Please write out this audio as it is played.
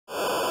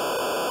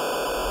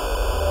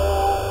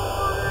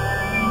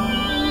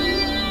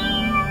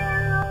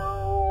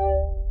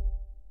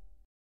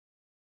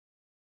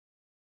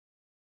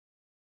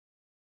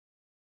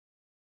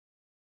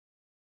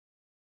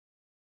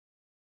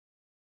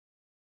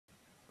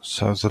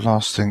So the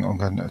last thing I'm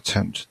going to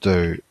attempt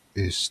to do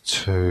is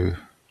to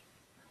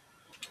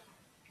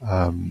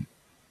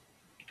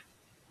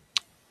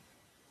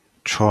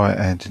try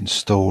and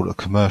install a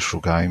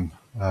commercial game.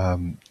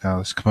 Now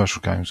this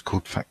commercial game is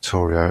called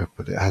Factorio,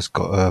 but it has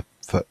got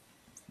a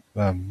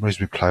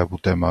reasonably playable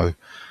demo.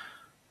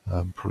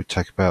 Probably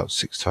take about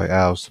 6 to 8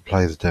 hours to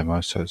play the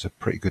demo, so it's a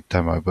pretty good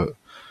demo, but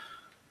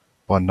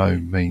by no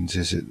means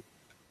is it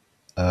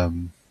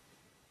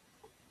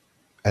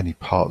any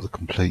part of the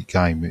complete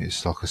game.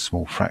 It's like a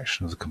small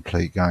fraction of the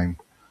complete game.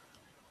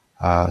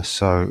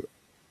 So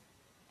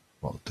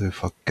what I'll do,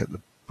 if I get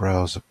the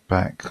browser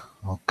back,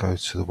 I'll go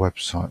to the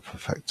website for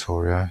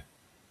Factorio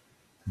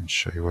and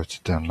show you where to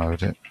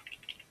download it.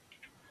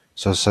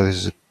 So this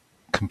is a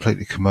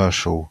completely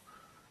commercial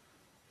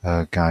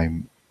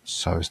game,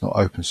 so it's not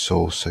open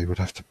source, so you would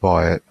have to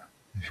buy it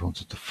if you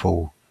wanted the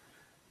full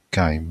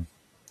game.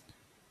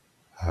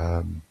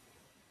 But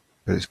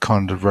it's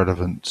kind of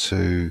relevant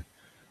to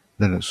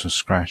Linux from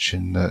scratch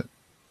in that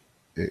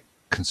it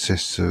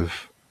consists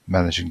of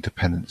managing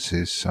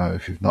dependencies. So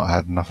if you've not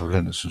had enough of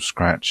Linux from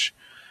scratch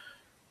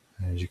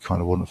and you kind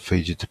of want to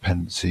feed your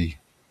dependency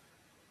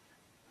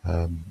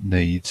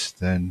needs,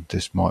 then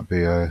this might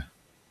be a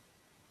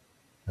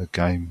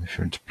game, if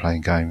you're into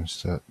playing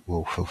games, that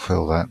will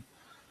fulfill that.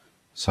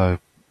 So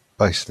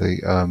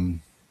basically, the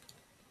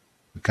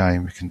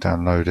game, you can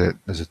download it.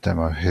 There's a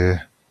demo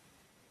here.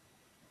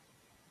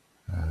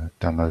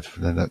 Download for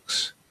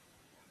Linux.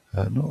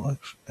 Not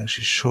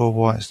actually sure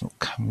why it's not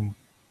coming.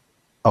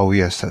 Oh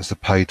yes, that's the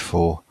paid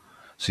for.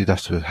 So you'd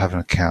have to have an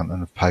account and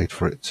have paid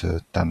for it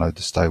to download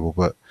the stable.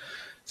 But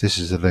this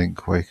is a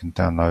link where you can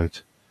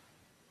download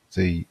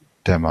the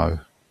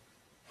demo.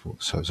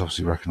 So it's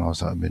obviously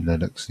recognised that I'm in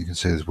Linux. You can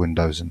see there's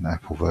Windows and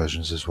Apple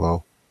versions as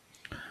well.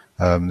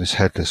 This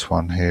headless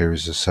one here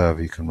is a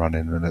server you can run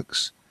in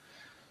Linux.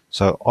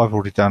 So I've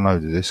already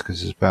downloaded this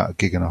because it's about 1.5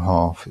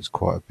 gigs. It's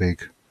quite a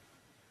big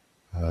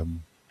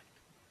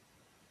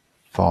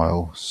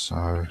file.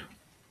 So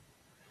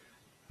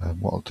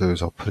what I'll do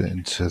is I'll put it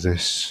into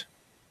this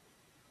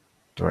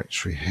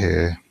directory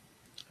here,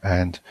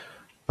 and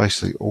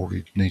basically all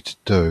you need to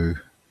do,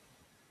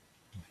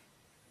 in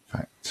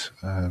fact,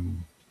 I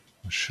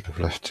should have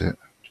left it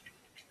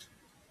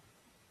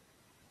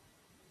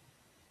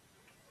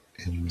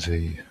in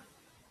the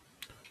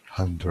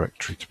home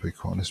directory, to be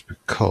quite honest,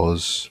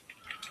 because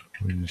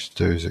what we need to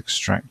do is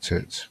extract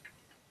it.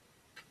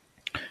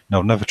 Now,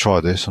 I've never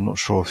tried this. I'm not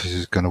sure if this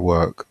is going to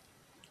work.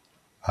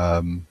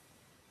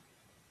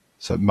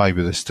 So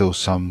maybe there's still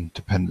some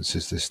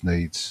dependencies this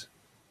needs.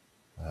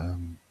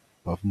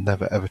 But I've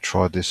never ever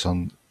tried this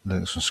on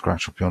Linux from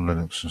scratch or beyond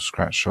Linux from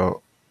scratch.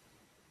 So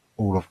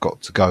all I've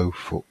got to go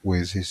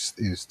with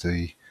is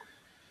the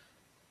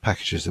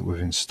packages that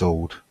we've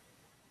installed.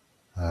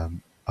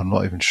 I'm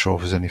not even sure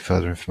if there's any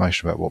further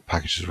information about what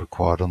packages are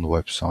required on the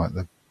website.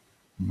 There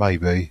may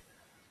be.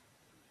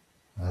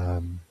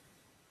 Don't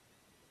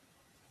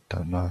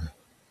know.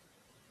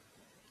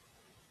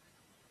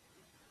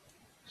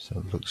 So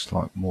it looks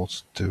like more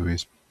to do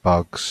is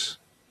bugs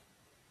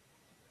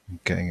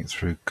and getting it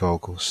through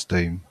GOG or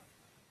Steam.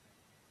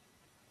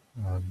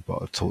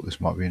 But I thought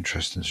this might be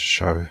interesting to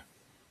show.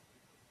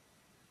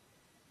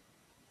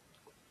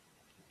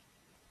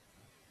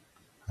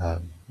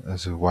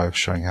 As a way of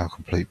showing how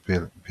complete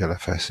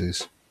BLFS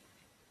is.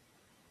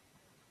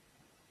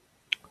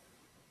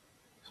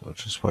 So I'll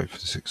just wait for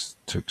this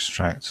to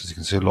extract. As you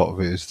can see, a lot of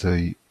it is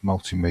the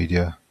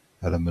multimedia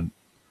element.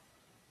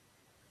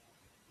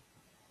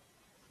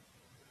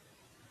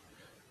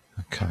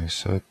 Okay,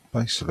 so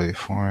basically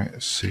if I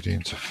cd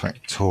into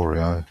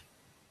Factorio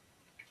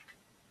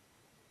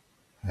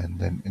and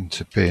then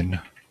into bin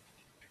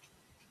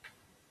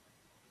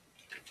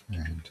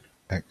and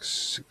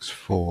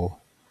x64,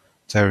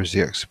 there is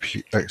the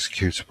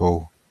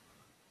executable.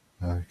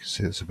 You can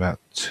see it's about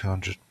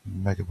 200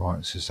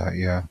 megabytes, is that?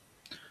 Yeah.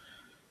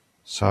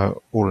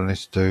 So all I need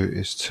to do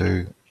is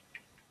to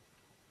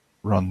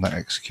run that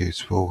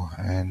executable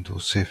and we'll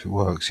see if it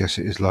works. Yes,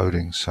 it is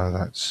loading, so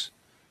that's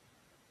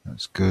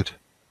good.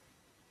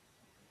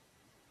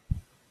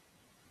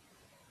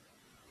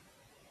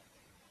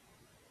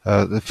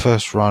 The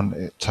first run,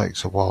 it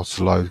takes a while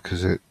to load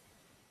because it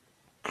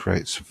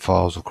creates some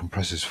files or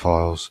compresses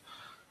files,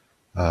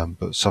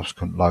 but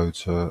subsequent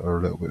loads are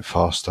a little bit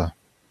faster.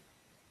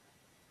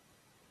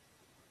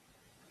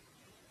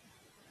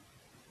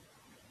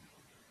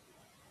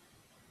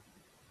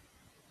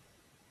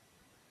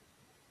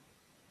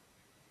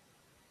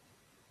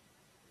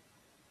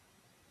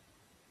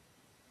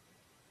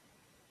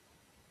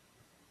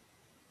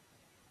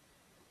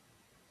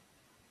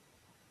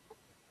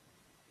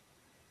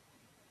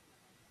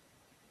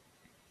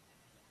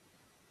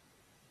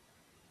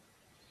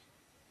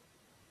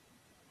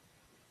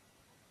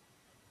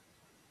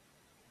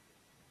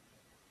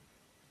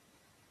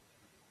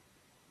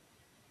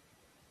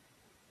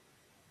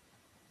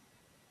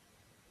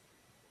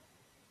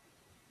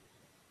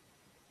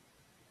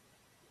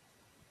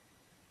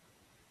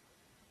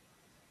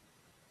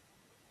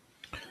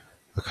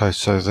 Okay,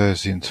 so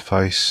there's the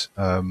interface.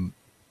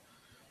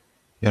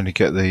 You only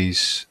get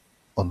these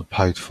on the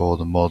paid for,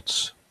 the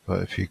mods,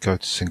 but if you go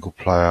to single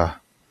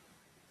player,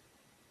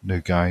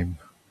 new game,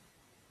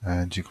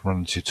 and you can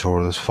run the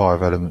tutorial, there's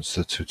 5 elements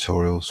to the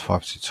tutorials,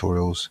 5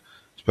 tutorials.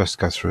 It's best to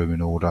go through them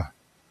in order.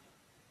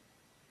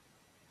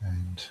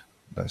 And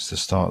that's the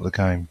start of the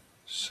game.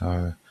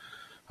 So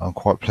I'm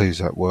quite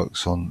pleased that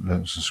works on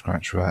Linux and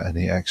Scratch without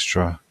any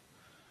extra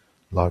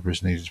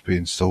libraries needed to be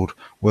installed.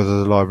 Whether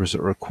the libraries that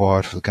are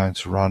required for the game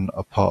to run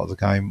are part of the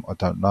game, I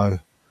don't know.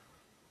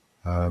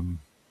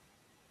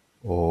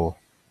 Or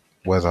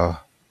whether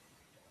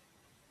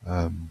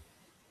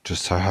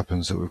just so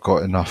happens that we've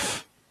got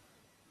enough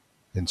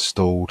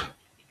installed.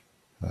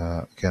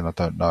 Again, I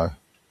don't know.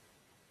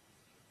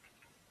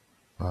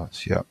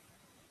 But yeah,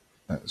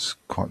 that's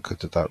quite good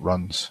that that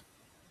runs.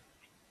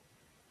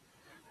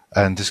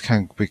 And this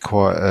can be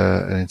quite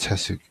an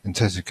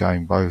intensive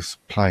game, both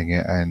playing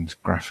it and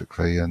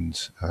graphically and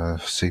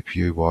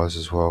CPU wise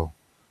as well.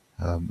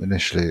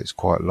 Initially, it's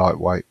quite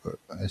lightweight, but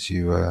as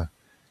you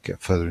get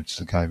further into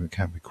the game, it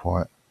can be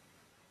quite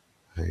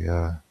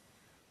a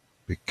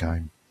big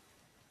game.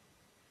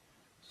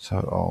 So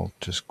I'll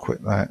just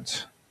quit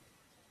that,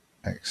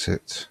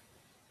 exit,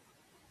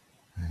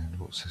 and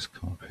what's this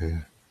come up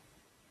here?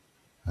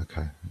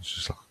 Okay, it's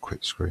just like a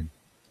quit screen.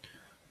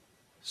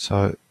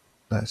 So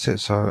that's it.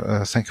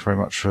 So thank you very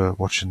much for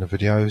watching the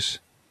videos.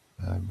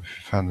 If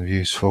you found them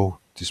useful,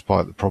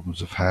 despite the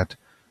problems I've had,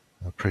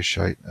 I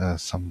appreciate a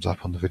thumbs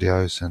up on the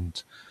videos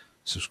and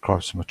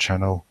subscribe to my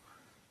channel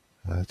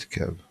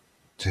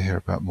to hear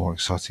about more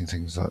exciting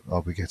things that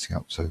I'll be getting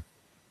up to.